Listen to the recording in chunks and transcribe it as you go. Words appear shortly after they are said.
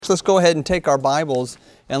So let's go ahead and take our Bibles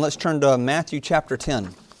and let's turn to Matthew chapter 10.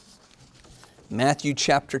 Matthew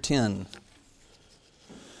chapter 10.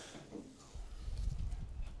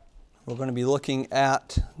 We're going to be looking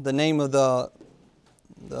at the name of the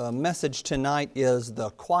message tonight is The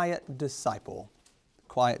Quiet Disciple.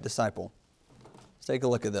 Quiet Disciple. Let's take a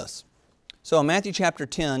look at this. So in Matthew chapter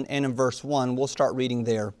 10 and in verse 1, we'll start reading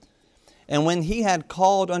there. And when he had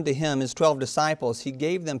called unto him his 12 disciples, he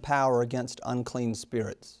gave them power against unclean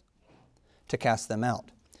spirits, to cast them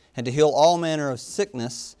out, and to heal all manner of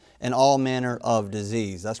sickness and all manner of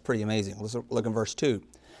disease. That's pretty amazing. Let's look in verse 2.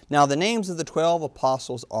 Now the names of the 12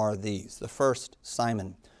 apostles are these. The first,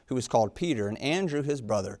 Simon, who was called Peter, and Andrew his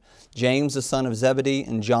brother, James the son of Zebedee,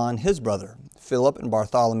 and John his brother, Philip and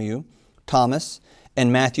Bartholomew, Thomas,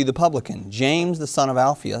 and Matthew the publican, James the son of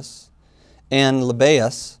Alphaeus, and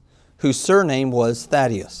Lebbaeus, whose surname was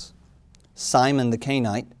Thaddeus, Simon the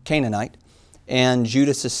Canaanite, and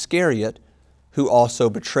Judas Iscariot, who also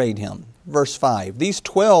betrayed him. Verse 5, These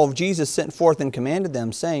 12 Jesus sent forth and commanded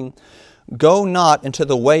them, saying, Go not into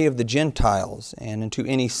the way of the Gentiles, and into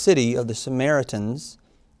any city of the Samaritans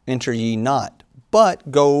enter ye not, but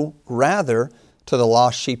go rather to the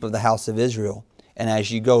lost sheep of the house of Israel. And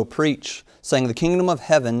as ye go, preach, saying, The kingdom of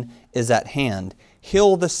heaven is at hand.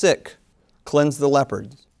 Heal the sick, cleanse the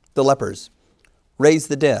lepers, raise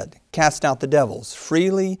the dead, cast out the devils.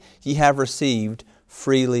 Freely ye have received,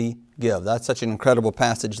 freely give. That's such an incredible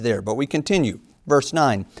passage there. But we continue. Verse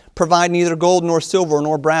 9, Provide neither gold nor silver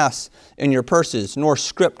nor brass in your purses, nor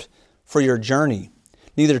script for your journey,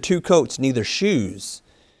 neither 2 coats, neither shoes,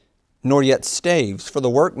 nor yet staves, for the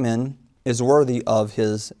workman is worthy of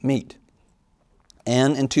his meat.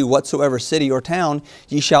 And into whatsoever city or town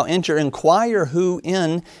ye shall enter, inquire who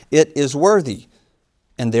in it is worthy,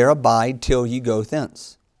 and there abide till ye go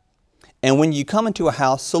thence. And when ye come into a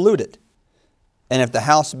house, salute it. And if the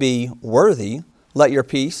house be worthy, let your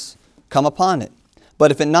peace come upon it.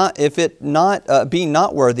 But if it be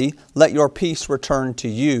not worthy, let your peace return to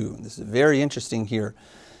you. This is very interesting here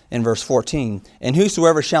in verse 14. And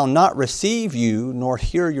whosoever shall not receive you, nor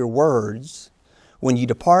hear your words, when ye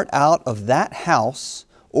depart out of that house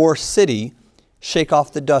or city, shake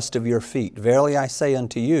off the dust of your feet. Verily I say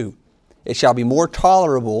unto you, it shall be more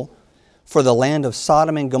tolerable for the land of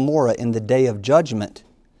Sodom and Gomorrah in the day of judgment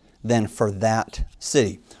than for that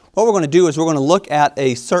city. What we're going to do is we're going to look at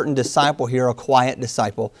a certain disciple here, a quiet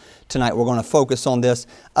disciple. Tonight we're going to focus on this.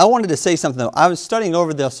 I wanted to say something though. I was studying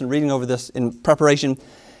over this and reading over this in preparation,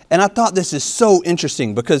 and I thought this is so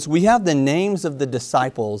interesting because we have the names of the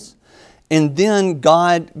disciples, and then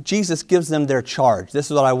Jesus gives them their charge.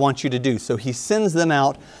 This is what I want you to do. So He sends them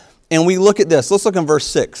out, and we look at this. Let's look in verse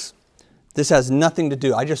 6. This has nothing to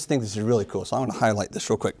do. I just think this is really cool, so I'm going to highlight this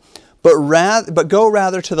real quick. But go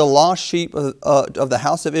rather to the lost sheep of the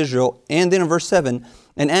house of Israel. And then in verse 7,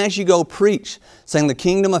 And as you go, preach, saying, The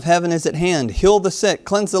kingdom of heaven is at hand. Heal the sick,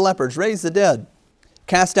 cleanse the lepers, raise the dead,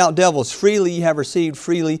 cast out devils. Freely ye have received,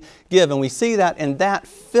 freely give. And we see that, and that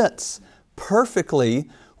fits perfectly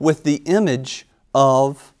with the image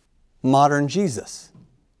of modern Jesus.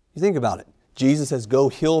 You think about it. Jesus says, Go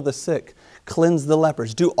heal the sick, cleanse the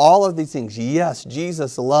lepers, do all of these things. Yes,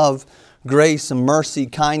 Jesus loved grace, mercy,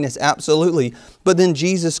 kindness, absolutely. But then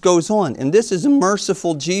Jesus goes on. And this is a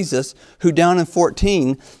merciful Jesus who down in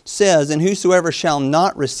 14 says, And whosoever shall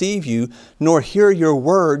not receive you, nor hear your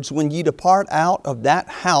words, when ye depart out of that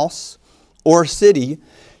house or city,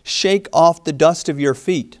 shake off the dust of your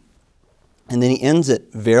feet. And then he ends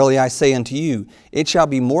it, Verily I say unto you, it shall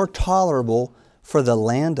be more tolerable for the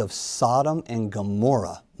land of Sodom and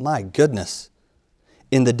Gomorrah, my goodness,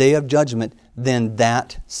 in the day of judgment than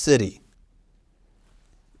that city.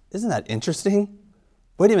 Isn't that interesting?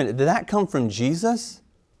 Wait a minute, did that come from Jesus?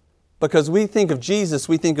 Because we think of Jesus,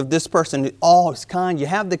 we think of this person, he's kind. You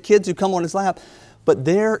have the kids who come on his lap. But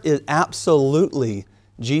there is absolutely,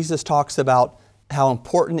 Jesus talks about how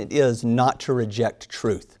important it is not to reject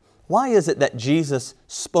truth. Why is it that Jesus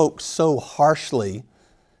spoke so harshly,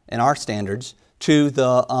 in our standards, to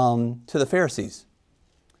the Pharisees?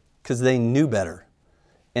 Because they knew better.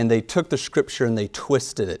 And they took the Scripture and they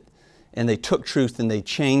twisted it. And they took truth and they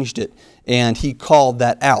changed it. And He called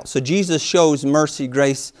that out. So Jesus shows mercy,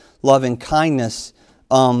 grace, love, and kindness.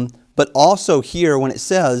 But also here when it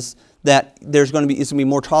says that it's going to be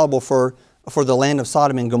more tolerable for the land of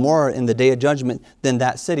Sodom and Gomorrah in the day of judgment than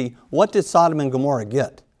that city. What did Sodom and Gomorrah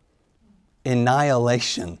get?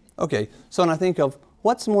 Annihilation. Okay, so when I think of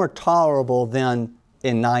what's more tolerable than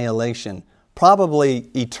annihilation? Probably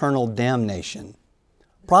eternal damnation.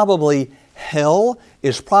 Probably hell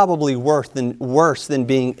is probably worse than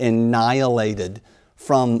being annihilated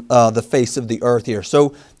from the face of the earth here.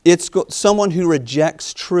 So It's someone who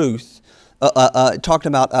rejects truth. Talking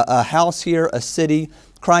about a house here, a city.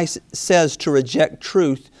 Christ says to reject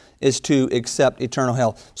truth is to accept eternal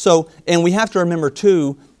hell. So, and we have to remember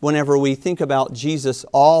too, whenever we think about Jesus,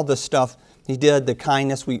 all the stuff He did, the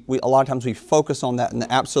kindness, we a lot of times we focus on that, and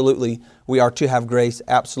absolutely we are to have grace,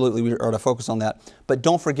 absolutely we are to focus on that. But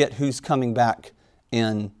don't forget who's coming back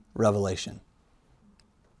in Revelation.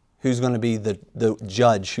 Who's going to be the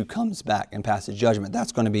judge who comes back and passes judgment.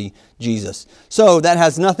 That's going to be Jesus. So that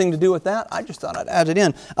has nothing to do with that. I just thought I'd add it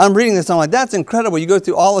in. I'm reading this, I'm like, that's incredible. You go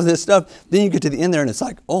through all of this stuff, then you get to the end there and it's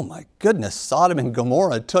like, oh my goodness, Sodom and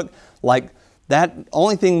Gomorrah took like that.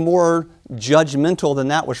 Only thing more judgmental than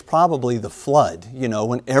that was probably the flood,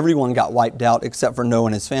 when everyone got wiped out except for Noah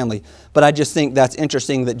and his family. But I just think that's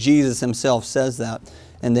interesting that Jesus Himself says that.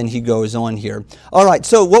 And then he goes on here. All right,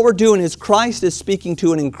 so what we're doing is Christ is speaking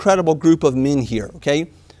to an incredible group of men here,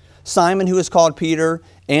 okay? Simon, who is called Peter,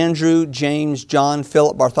 Andrew, James, John,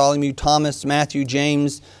 Philip, Bartholomew, Thomas, Matthew,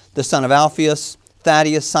 James, the son of Alphaeus,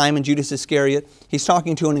 Thaddeus, Simon, Judas Iscariot. He's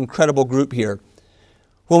talking to an incredible group here.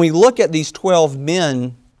 When we look at these 12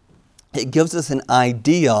 men, it gives us an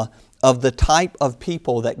idea of the type of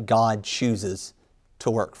people that God chooses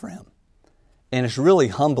to work for Him. And it's really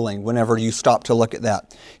humbling whenever you stop to look at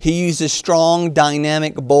that. He uses strong,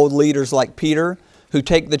 dynamic, bold leaders like Peter who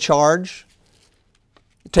take the charge.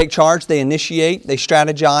 They initiate, they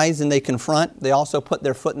strategize, and they confront. They also put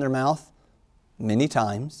their foot in their mouth many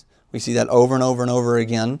times. We see that over and over and over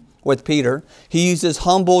again with Peter. He uses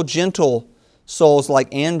humble, gentle souls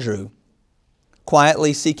like Andrew,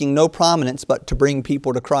 quietly seeking no prominence but to bring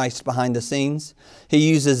people to Christ behind the scenes. He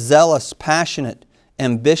uses zealous, passionate,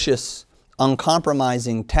 ambitious,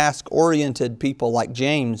 uncompromising, task-oriented people like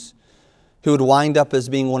James, who would wind up as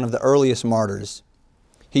being one of the earliest martyrs.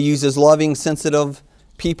 He uses loving, sensitive,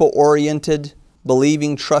 people-oriented,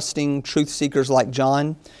 believing, trusting truth seekers like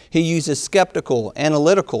John. He uses skeptical,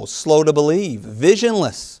 analytical, slow to believe,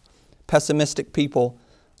 visionless, pessimistic people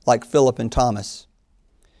like Philip and Thomas.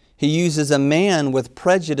 He uses a man with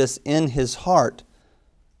prejudice in his heart,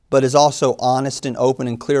 but is also honest and open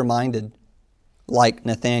and clear-minded like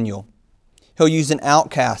Nathaniel. He'll use an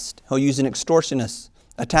outcast. He'll use an extortionist,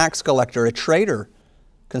 a tax collector, a traitor,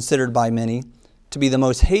 considered by many to be the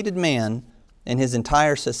most hated man in his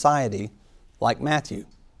entire society, like Matthew.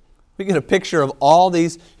 We get a picture of all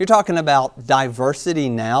these. You're talking about diversity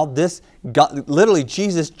now. Literally,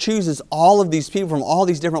 Jesus chooses all of these people from all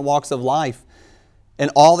these different walks of life,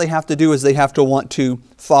 and all they have to do is they have to want to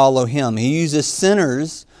follow Him. He uses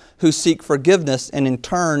sinners who seek forgiveness, and in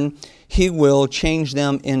turn, He will change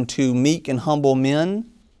them into meek and humble men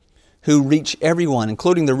who reach everyone,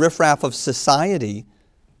 including the riffraff of society,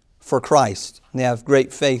 for Christ. And they have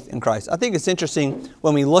great faith in Christ. I think it's interesting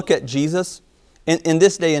when we look at Jesus, in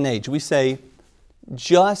this day and age, we say,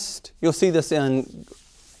 you'll see this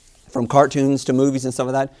from cartoons to movies and stuff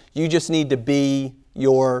like that, you just need to be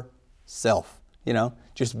yourself,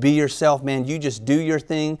 Just be yourself, man. You just do your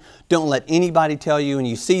thing. Don't let anybody tell you. And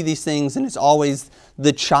you see these things, and it's always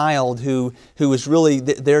the child who is really,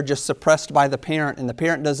 they're just suppressed by the parent, and the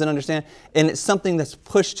parent doesn't understand. And it's something that's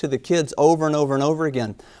pushed to the kids over and over and over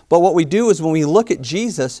again. But what we do is when we look at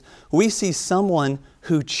Jesus, we see someone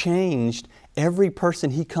who changed every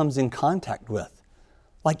person He comes in contact with.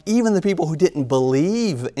 Like even the people who didn't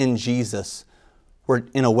believe in Jesus were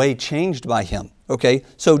in a way changed by Him. Okay,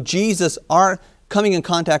 so coming in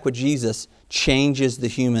contact with Jesus changes the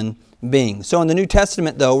human being. So in the New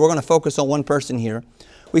Testament, though, we're going to focus on one person here.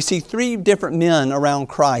 We see 3 different men around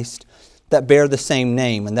Christ that bear the same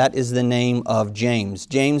name, and that is the name of James.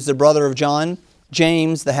 James, the brother of John,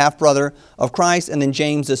 James, the half-brother of Christ, and then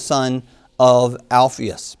James, the son of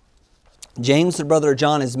Alphaeus. James, the brother of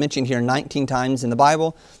John, is mentioned here 19 times in the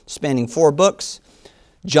Bible, spanning 4 books.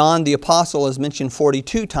 John, the apostle, is mentioned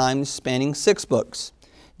 42 times, spanning 6 books.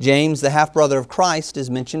 James, the half-brother of Christ, is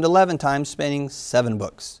mentioned 11 times, spanning 7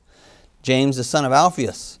 books. James, the son of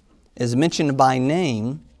Alphaeus, is mentioned by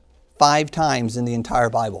name 5 times in the entire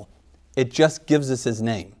Bible. It just gives us his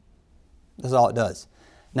name. That's all it does.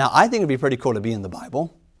 Now, I think it'd be pretty cool to be in the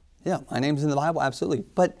Bible. Yeah, my name's in the Bible, absolutely.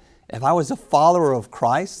 But if I was a follower of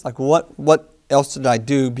Christ, like what else did I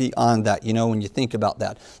do beyond that, when you think about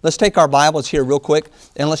that? Let's take our Bibles here real quick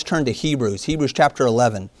and let's turn to Hebrews chapter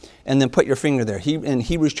 11. And then put your finger there, in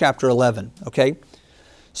Hebrews chapter 11, okay?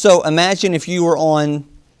 So imagine if you were on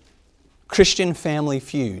Christian Family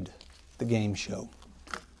Feud, the game show.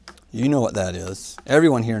 You know what that is.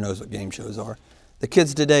 Everyone here knows what game shows are. The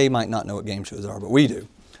kids today might not know what game shows are, but we do.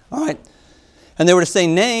 All right? And they were to say,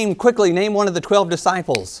 name one of the 12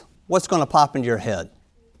 disciples. What's going to pop into your head?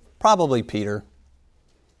 Probably Peter.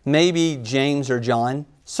 maybe James or John.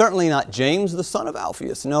 Certainly not James, the son of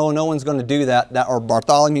Alphaeus. No one's going to do that. Or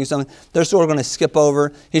Bartholomew, something. They're sort of going to skip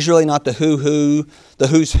over. He's really not the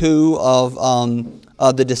who's who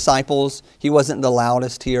of the disciples. He wasn't the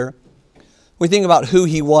loudest here. We think about who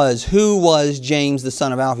he was. Who was James, the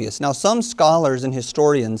son of Alphaeus? Now, some scholars and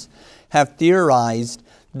historians have theorized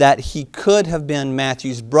that he could have been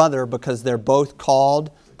Matthew's brother because they're both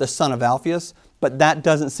called the son of Alphaeus, but that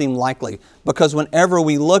doesn't seem likely, because whenever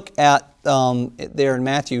we look at there in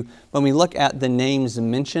Matthew, when we look at the names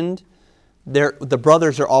mentioned, the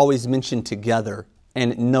brothers are always mentioned together,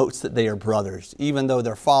 and it notes that they are brothers, even though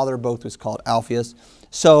their father both was called Alphaeus.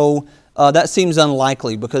 So that seems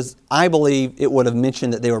unlikely, because I believe it would have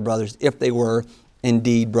mentioned that they were brothers if they were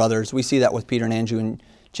indeed brothers. We see that with Peter and Andrew and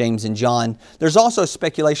James and John. There's also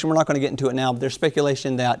speculation, we're not going to get into it now, but there's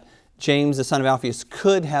speculation that James, the son of Alphaeus,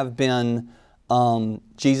 could have been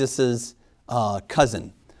Jesus'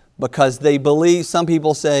 cousin, because they believe, some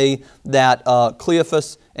people say that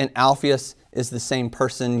Cleophas and Alphaeus is the same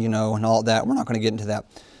person, and all that. We're not going to get into that.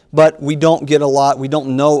 But we don't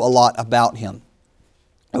know a lot about him.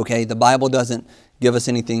 Okay, the Bible doesn't give us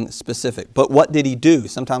anything specific. But what did he do?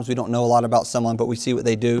 Sometimes we don't know a lot about someone, but we see what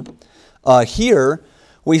they do. Here,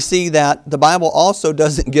 we see that the Bible also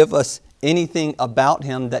doesn't give us anything about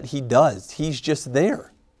him that he does. He's just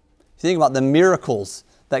there. Think about the miracles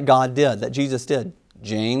that God did, that Jesus did.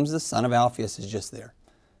 James, the son of Alphaeus, is just there.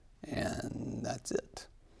 And that's it.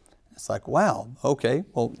 It's like, wow, okay.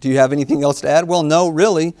 Well, do you have anything else to add? Well, no,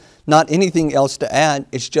 really, not anything else to add.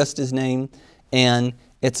 It's just his name, and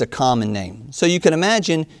it's a common name. So you can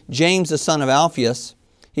imagine James, the son of Alphaeus,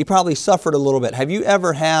 he probably suffered a little bit. Have you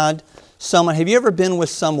ever been with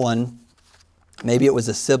someone, maybe it was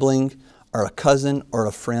a sibling or a cousin or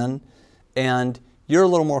a friend, and you're a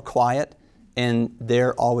little more quiet, and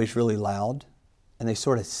they're always really loud, and they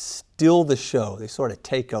sort of steal the show. They sort of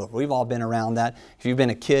take over. We've all been around that. If you've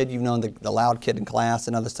been a kid, you've known the loud kid in class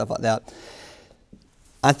and other stuff like that.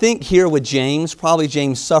 I think here with James, probably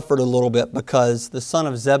James suffered a little bit because the son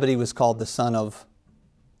of Zebedee was called the son of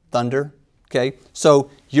thunder. Okay,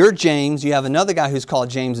 so you're James. You have another guy who's called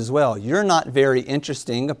James as well. You're not very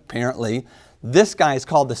interesting, apparently. This guy is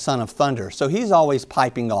called the son of thunder. So he's always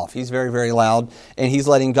piping off. He's very, very loud. And he's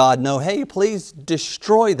letting God know, hey, please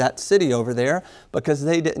destroy that city over there because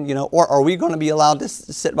they didn't, or are we going to be allowed to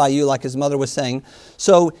sit by you like his mother was saying?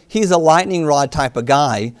 So he's a lightning rod type of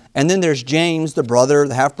guy. And then there's James, the brother,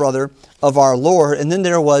 the half-brother of our Lord. And then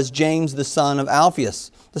there was James, the son of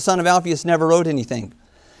Alphaeus. The son of Alphaeus never wrote anything.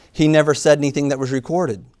 He never said anything that was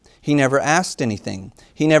recorded. He never asked anything.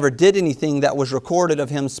 He never did anything that was recorded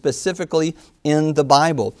of him specifically in the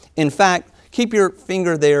Bible. In fact, keep your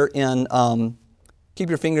finger there in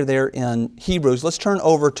Hebrews. Let's turn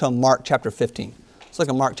over to Mark chapter 15. Let's look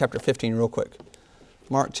at Mark chapter 15 real quick.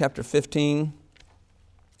 Mark chapter 15.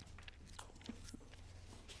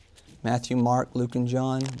 Matthew, Mark, Luke, and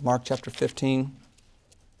John. Mark chapter 15.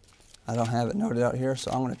 I don't have it noted out here,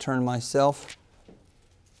 so I'm going to turn myself.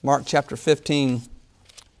 Mark chapter 15.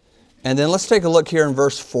 And then let's take a look here in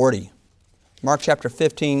verse 40. Mark chapter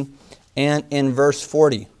 15 and in verse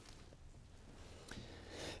 40.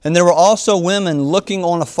 And there were also women looking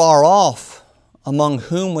on afar off, among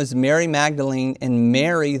whom was Mary Magdalene and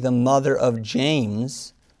Mary, the mother of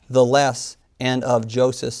James the Less, and of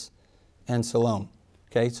Joseph and Salome.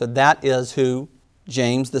 Okay, so that is who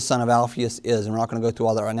James, the son of Alphaeus, is. And we're not going to go through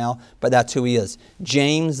all that right now, but that's who he is.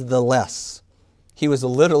 James the Less. He was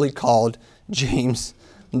literally called James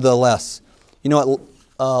the Less. You know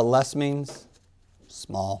what less means?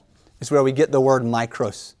 Small. It's where we get the word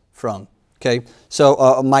micros from. Okay,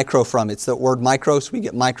 so micro from. It's the word micros. We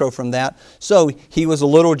get micro from that. So he was a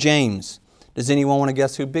little James. Does anyone want to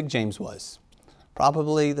guess who Big James was?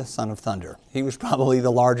 Probably the son of thunder. He was probably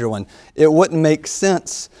the larger one. It wouldn't make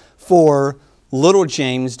sense for little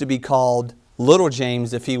James to be called little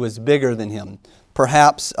James if he was bigger than him.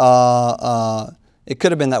 Perhaps it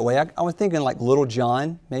could have been that way. I was thinking like Little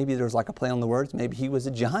John. Maybe there was like a play on the words. Maybe he was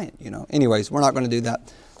a giant, Anyways, we're not going to do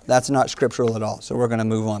that. That's not scriptural at all. So we're going to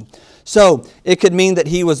move on. So it could mean that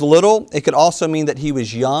he was little. It could also mean that he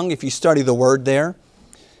was young, if you study the word there.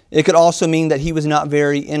 It could also mean that he was not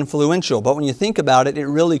very influential. But when you think about it, it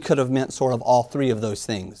really could have meant sort of all three of those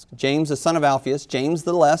things. James, the son of Alphaeus, James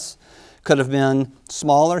the Less, could have been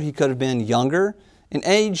smaller. He could have been younger in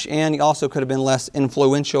age, and he also could have been less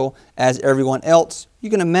influential as everyone else. You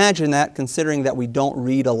can imagine that, considering that we don't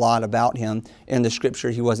read a lot about him in the Scripture.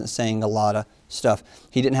 He wasn't saying a lot of stuff.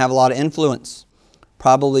 He didn't have a lot of influence.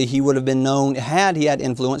 Probably he would have been known, had he had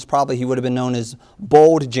influence, probably he would have been known as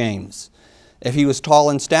Bold James. If he was tall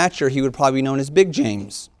in stature, he would probably be known as Big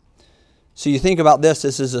James. So you think about this.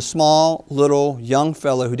 This is a small, little, young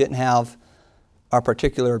fellow who didn't have a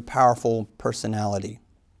particular powerful personality.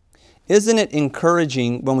 Isn't it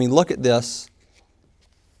encouraging when we look at this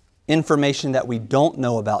information that we don't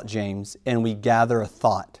know about James and we gather a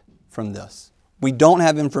thought from this? We don't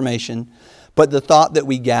have information, but the thought that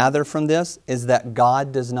we gather from this is that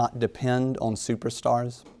God does not depend on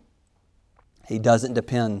superstars. He doesn't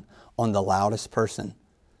depend on the loudest person.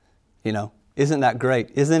 You know, isn't that great?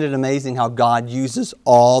 Isn't it amazing how God uses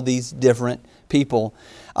all these different people?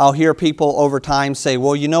 I'll hear people over time say,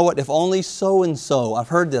 well, you know what, if only so-and-so, I've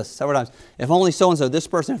heard this several times, if only so-and-so, this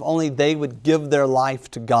person, if only they would give their life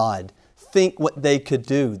to God, think what they could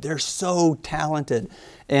do. They're so talented.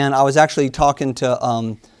 And I was actually talking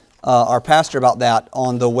to our pastor about that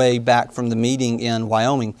on the way back from the meeting in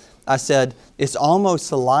Wyoming. I said, it's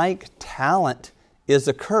almost like talent is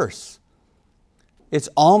a curse. It's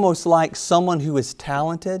almost like someone who is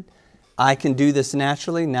talented, I can do this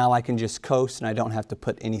naturally, now I can just coast and I don't have to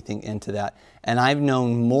put anything into that. And I've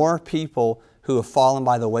known more people who have fallen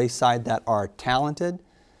by the wayside that are talented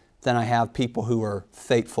than I have people who are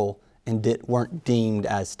faithful and weren't deemed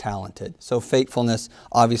as talented. So faithfulness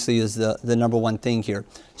obviously is the number one thing here.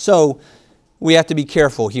 So we have to be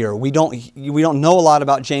careful here. We don't know a lot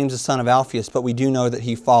about James, the son of Alphaeus, but we do know that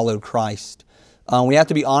he followed Christ. We have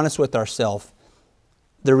to be honest with ourselves.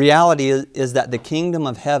 The reality is that the kingdom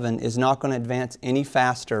of heaven is not going to advance any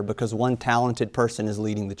faster because one talented person is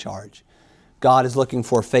leading the charge. God is looking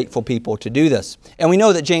for faithful people to do this. And we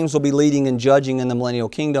know that James will be leading and judging in the millennial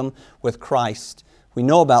kingdom with Christ. We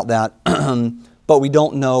know about that, but we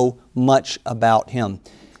don't know much about him.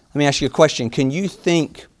 Let me ask you a question. Can you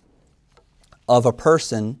think of a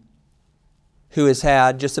person who has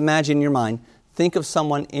had, just imagine in your mind, think of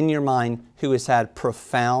someone in your mind who has had a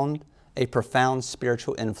profound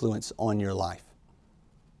spiritual influence on your life?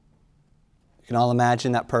 You can all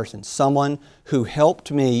imagine that person. Someone who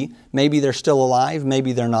helped me. Maybe they're still alive,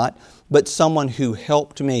 maybe they're not, but someone who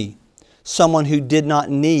helped me. Someone who did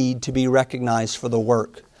not need to be recognized for the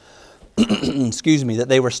work, that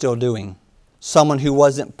they were still doing. Someone who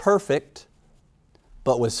wasn't perfect,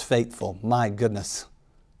 but was faithful. My goodness.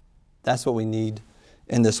 That's what we need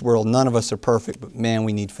in this world. None of us are perfect, but man,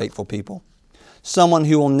 we need faithful people. Someone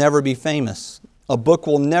who will never be famous. A book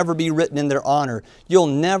will never be written in their honor. You'll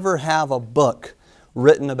never have a book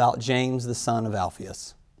written about James, the son of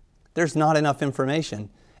Alphaeus. There's not enough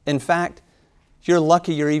information. In fact, you're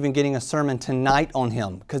lucky you're even getting a sermon tonight on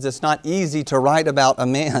him, because it's not easy to write about a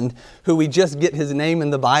man who we just get his name in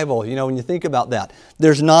the Bible. You know, when you think about that,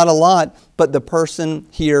 there's not a lot, but the person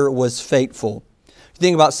here was faithful.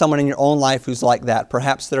 Think about someone in your own life who's like that.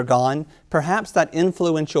 Perhaps they're gone. Perhaps that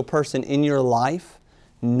influential person in your life,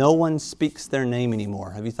 no one speaks their name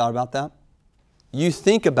anymore. Have you thought about that? You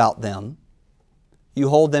think about them, you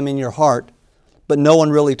hold them in your heart, but no one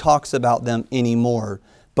really talks about them anymore.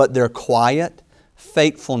 But their quiet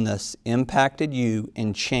faithfulness impacted you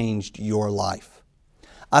and changed your life.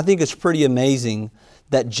 I think it's pretty amazing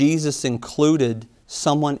that Jesus included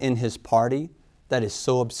someone in his party that is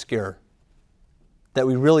so obscure, that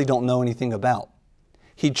we really don't know anything about.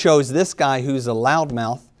 He chose this guy who's a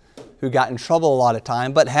loudmouth, who got in trouble a lot of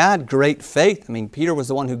time, but had great faith. I mean, Peter was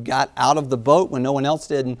the one who got out of the boat when no one else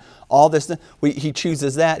did, and all this. He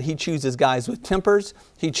chooses that. He chooses guys with tempers.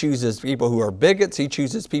 He chooses people who are bigots. He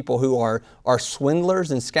chooses people who are swindlers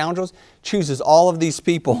and scoundrels. Chooses all of these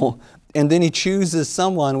people, and then he chooses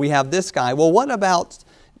someone. We have this guy. Well, what about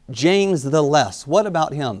James the Less? What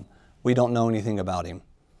about him? We don't know anything about him.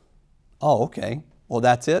 Oh, okay. Well,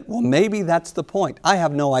 that's it? Well, maybe that's the point. I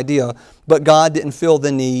have no idea. But God didn't feel the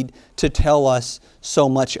need to tell us so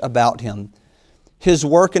much about him. His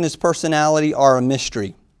work and his personality are a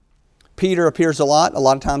mystery. Peter appears a lot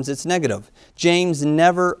of times it's negative. James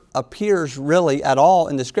never appears really at all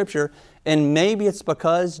in the Scripture. And maybe it's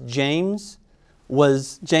because James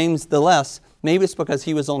the Less, maybe it's because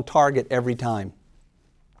he was on target every time.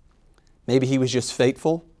 Maybe he was just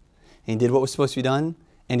faithful and he did what was supposed to be done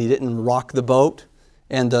and he didn't rock the boat.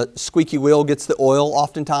 And the squeaky wheel gets the oil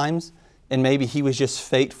oftentimes. And maybe he was just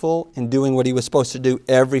faithful in doing what he was supposed to do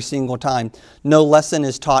every single time. No lesson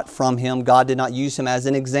is taught from him. God did not use him as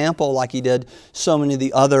an example like he did so many of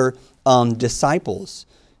the other disciples.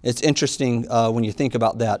 It's interesting when you think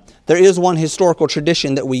about that. There is one historical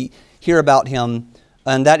tradition that we hear about him,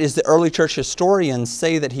 and that is the early church historians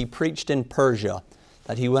say that he preached in Persia,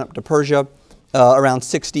 that he went up to Persia around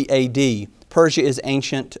 60 A.D. Persia is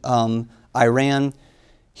ancient Iran.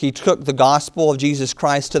 He took the gospel of Jesus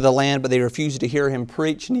Christ to the land, but they refused to hear him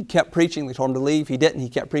preach. And he kept preaching. They told him to leave. He didn't. He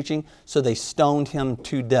kept preaching. So they stoned him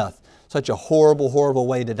to death. Such a horrible, horrible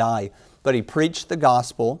way to die. But he preached the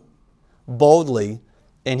gospel boldly,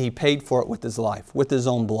 and he paid for it with his life, with his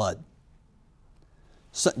own blood.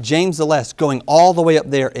 So James the Less going all the way up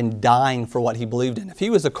there and dying for what he believed in. If he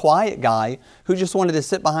was a quiet guy who just wanted to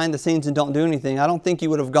sit behind the scenes and don't do anything, I don't think he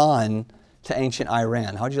would have gone to ancient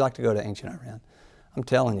Iran. How would you like to go to ancient Iran? I'm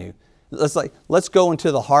telling you. Let's go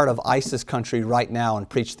into the heart of ISIS country right now and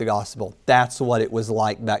preach the gospel. That's what it was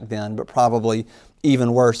like back then, but probably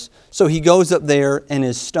even worse. So he goes up there and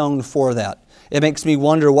is stoned for that. It makes me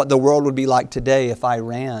wonder what the world would be like today if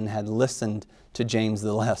Iran had listened to James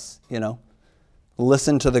the Less,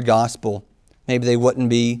 Listen to the gospel. Maybe they wouldn't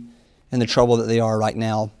be in the trouble that they are right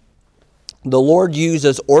now. The Lord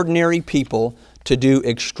uses ordinary people to do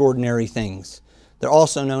extraordinary things. They're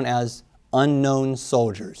also known as unknown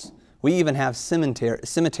soldiers. We even have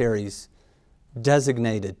cemeteries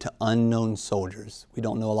designated to unknown soldiers. We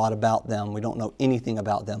don't know a lot about them. We don't know anything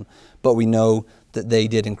about them, but we know that they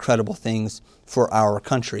did incredible things for our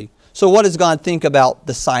country. So what does God think about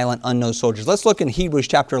the silent, unknown soldiers? Let's look in Hebrews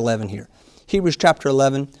chapter 11 here. Hebrews chapter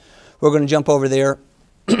 11, we're going to jump over there.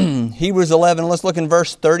 Hebrews 11, let's look in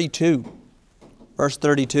verse 32. Verse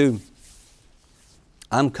 32.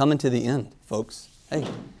 I'm coming to the end, folks. Hey,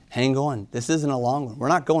 hang on. This isn't a long one. We're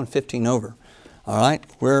not going 15 over. All right?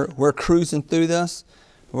 We're cruising through this.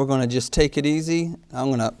 We're going to just take it easy.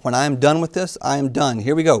 When I am done with this, I am done.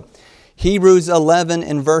 Here we go. Hebrews 11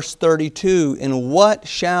 and verse 32. And what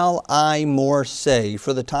shall I more say?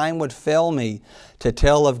 For the time would fail me to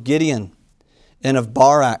tell of Gideon, and of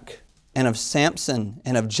Barak, and of Samson,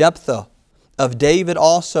 and of Jephthah, of David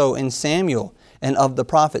also, and Samuel, and of the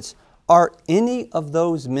prophets. Are any of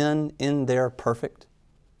those men in there perfect?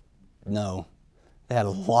 No. They had a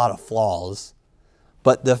lot of flaws.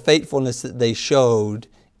 But the faithfulness that they showed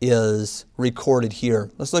is recorded here.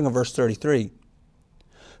 Let's look at verse 33.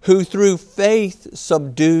 Who through faith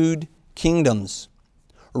subdued kingdoms,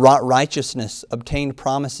 wrought righteousness, obtained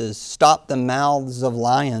promises, stopped the mouths of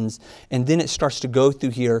lions. And then it starts to go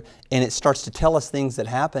through here and it starts to tell us things that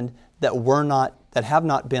happened that have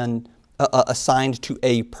not been assigned to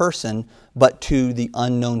a person, but to the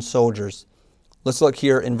unknown soldiers. Let's look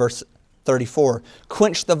here in verse 34.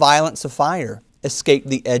 Quenched the violence of fire, escaped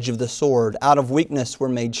the edge of the sword, out of weakness were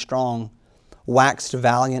made strong, waxed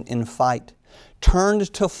valiant in fight,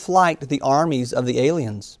 turned to flight the armies of the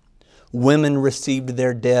aliens. Women received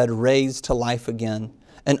their dead raised to life again,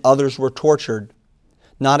 and others were tortured,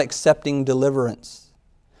 not accepting deliverance,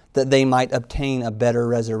 that they might obtain a better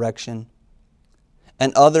resurrection.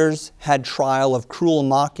 And others had trial of cruel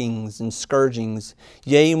mockings and scourgings,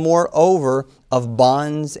 yea, moreover, of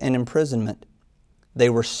bonds and imprisonment. They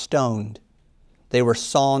were stoned, they were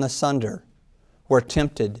sawn asunder, were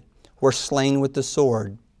tempted, were slain with the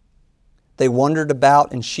sword. They wandered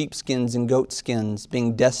about in sheepskins and goatskins,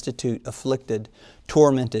 being destitute, afflicted,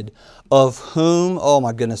 tormented, of whom, oh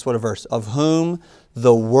my goodness, what a verse, of whom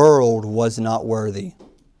the world was not worthy.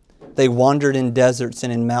 They wandered in deserts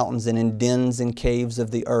and in mountains and in dens and caves of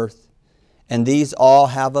the earth. And these all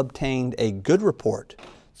have obtained a good report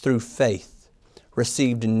through faith,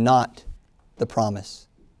 received not the promise.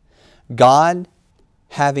 God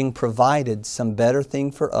having provided some better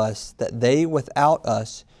thing for us, that they without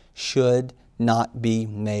us should not be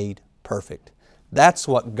made perfect. That's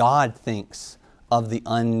what God thinks of the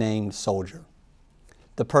unnamed soldier.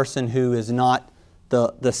 The person who is not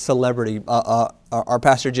the celebrity. Our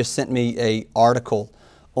pastor just sent me an article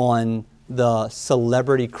on the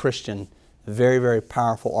celebrity Christian. Very, very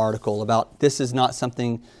powerful article about this is not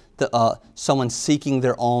something that someone seeking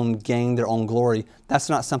their own gain, their own glory. That's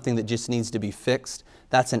not something that just needs to be fixed.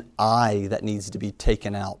 That's an eye that needs to be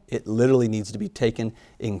taken out. It literally needs to be taken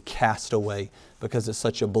and cast away because it's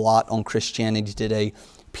such a blot on Christianity today.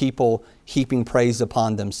 People heaping praise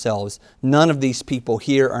upon themselves. None of these people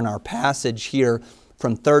here in our passage here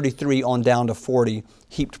from 33 on down to 40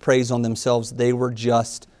 heaped praise on themselves. They were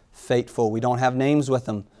just faithful. We don't have names with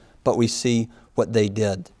them, but we see what they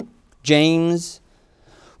did.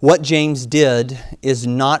 What James did is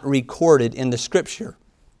not recorded in the Scripture.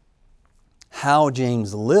 How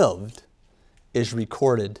James lived is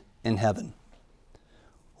recorded in heaven.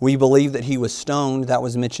 We believe that he was stoned. That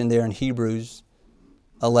was mentioned there in Hebrews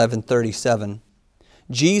 11:37.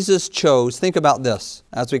 Jesus chose, think about this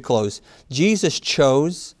as we close. Jesus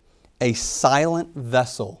chose a silent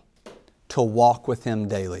vessel to walk with him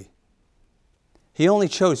daily. He only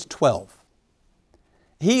chose 12.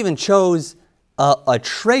 He even chose a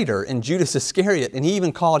traitor in Judas Iscariot, and he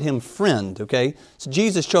even called him friend, okay? So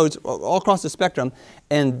Jesus chose all across the spectrum,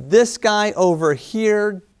 and this guy over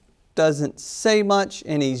here doesn't say much,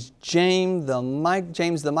 and he's James the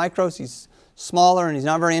Micros. He's smaller and he's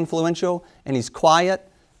not very influential, and he's quiet.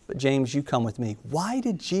 But James, you come with me. Why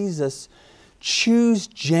did Jesus choose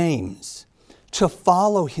James to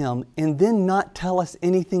follow him and then not tell us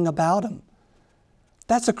anything about him?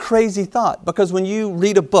 That's a crazy thought, because when you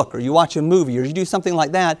read a book or you watch a movie or you do something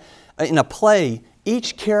like that in a play,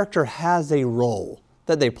 each character has a role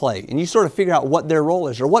that they play, and you sort of figure out what their role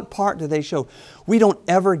is or what part do they show. We don't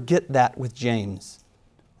ever get that with James.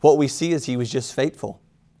 What we see is he was just faithful.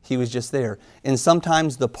 He was just there. And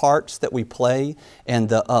sometimes the parts that we play and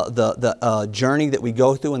the journey that we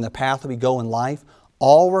go through and the path that we go in life,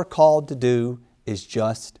 all we're called to do is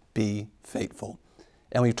just be faithful.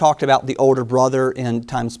 And we've talked about the older brother in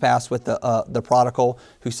times past with the prodigal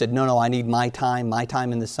who said, no, I need my time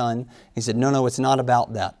in the sun. He said, no, it's not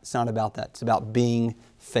about that. It's not about that. It's about being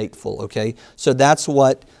faithful, okay? So that's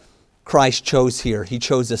what Christ chose here. He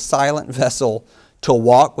chose a silent vessel to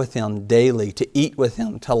walk with Him daily, to eat with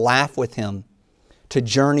Him, to laugh with Him, to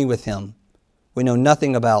journey with Him. We know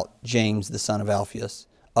nothing about James, the son of Alphaeus,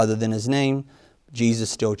 other than his name. Jesus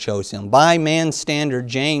still chose him. By man's standard,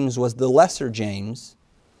 James was the lesser James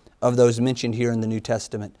of those mentioned here in the New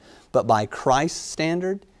Testament. But by Christ's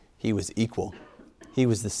standard, he was equal. He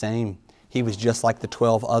was the same. He was just like the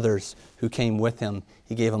 12 others who came with him.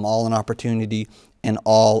 He gave them all an opportunity and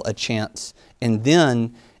all a chance. And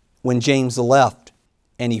then when James left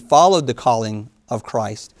and he followed the calling of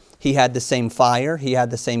Christ, he had the same fire, he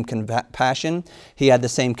had the same compassion, he had the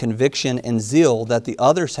same conviction and zeal that the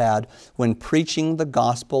others had when preaching the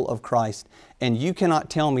gospel of Christ. And you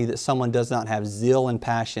cannot tell me that someone does not have zeal and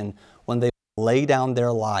passion when they lay down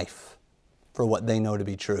their life for what they know to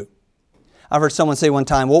be true. I've heard someone say one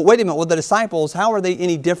time, well, wait a minute, the disciples, how are they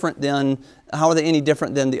any different than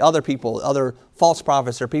the other people, other false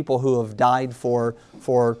prophets or people who have died for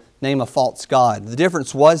name a false god? The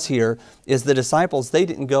difference was here is the disciples, they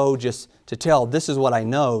didn't go just to tell, this is what I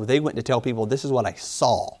know. They went to tell people, this is what I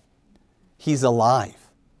saw. He's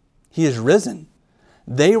alive. He is risen.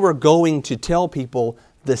 They were going to tell people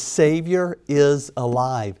the Savior is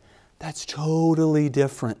alive. That's totally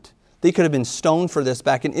different. They could have been stoned for this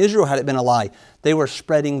back in Israel had it been a lie. They were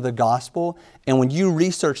spreading the gospel, and when you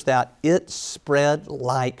research that, it spread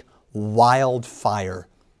like wildfire,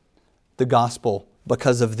 the gospel,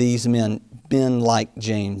 because of these men like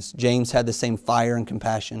James. James had the same fire and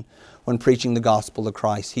compassion when preaching the gospel of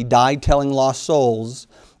Christ. He died telling lost souls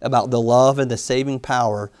about the love and the saving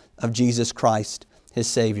power of Jesus Christ, His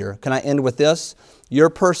Savior. Can I end with this? Your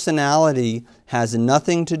personality has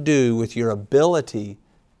nothing to do with your ability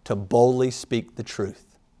to boldly speak the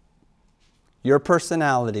truth. Your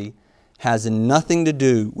personality has nothing to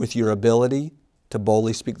do with your ability to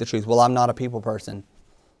boldly speak the truth. Well, I'm not a people person.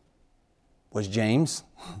 Was James?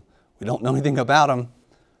 We don't know anything about him,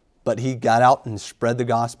 but he got out and spread the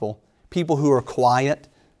gospel. People who are quiet,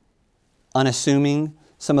 unassuming,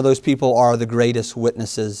 some of those people are the greatest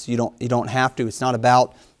witnesses. You don't have to. It's not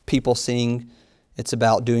about people seeing. It's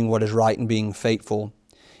about doing what is right and being faithful.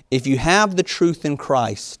 If you have the truth in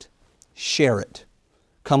Christ, share it.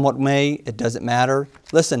 Come what may, it doesn't matter.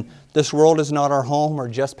 Listen, this world is not our home. We're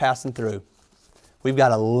just passing through. We've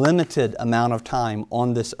got a limited amount of time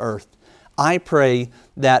on this earth. I pray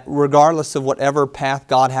that regardless of whatever path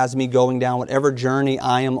God has me going down, whatever journey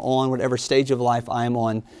I am on, whatever stage of life I am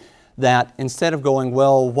on, that instead of going,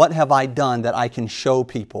 well, what have I done that I can show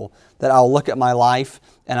people, that I'll look at my life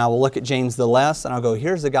and I will look at James the Less and I'll go,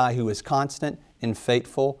 here's a guy who is constant and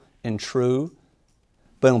faithful and true.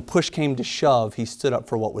 But when push came to shove, he stood up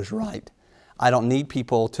for what was right. I don't need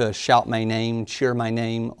people to shout my name, cheer my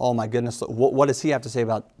name. Oh my goodness, what does he have to say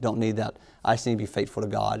about? Don't need that. I just need to be faithful to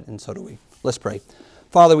God, and so do we. Let's pray.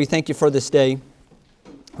 Father, we thank You for this day.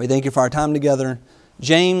 We thank You for our time together.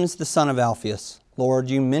 James, the son of Alphaeus. Lord,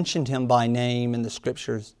 You mentioned him by name in the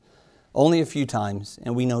Scriptures only a few times,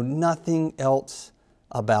 and we know nothing else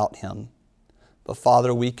about him. But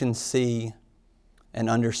Father, we can see and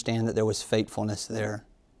understand that there was faithfulness there.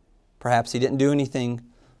 Perhaps he didn't do anything,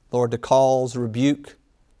 Lord, to cause rebuke.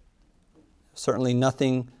 Certainly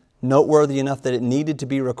nothing noteworthy enough that it needed to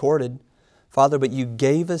be recorded. Father, but You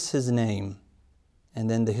gave us his name. And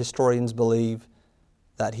then the historians believe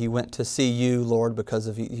that he went to see You, Lord,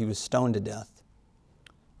 because he was stoned to death.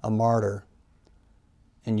 A martyr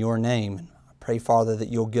in Your name. I pray, Father, that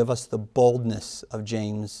You'll give us the boldness of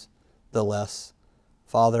James the Less.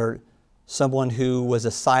 Father, someone who was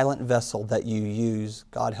a silent vessel that You use.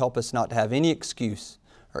 God, help us not to have any excuse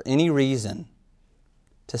or any reason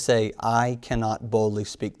to say, I cannot boldly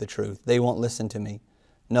speak the truth. They won't listen to me.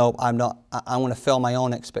 No, I'm not. I want to fail my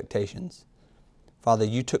own expectations. Father,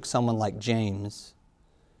 you took someone like James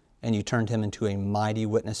and you turned him into a mighty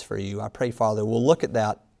witness for you. I pray, Father, we'll look at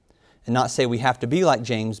that and not say we have to be like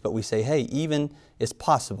James, but we say, hey, even it's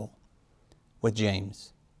possible with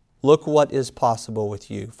James. Look what is possible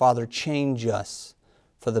with you. Father, change us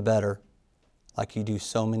for the better like you do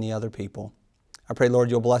so many other people. I pray,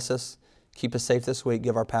 Lord, you'll bless us. Keep us safe this week.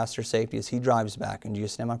 Give our pastor safety as he drives back. In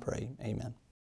Jesus' name I pray. Amen.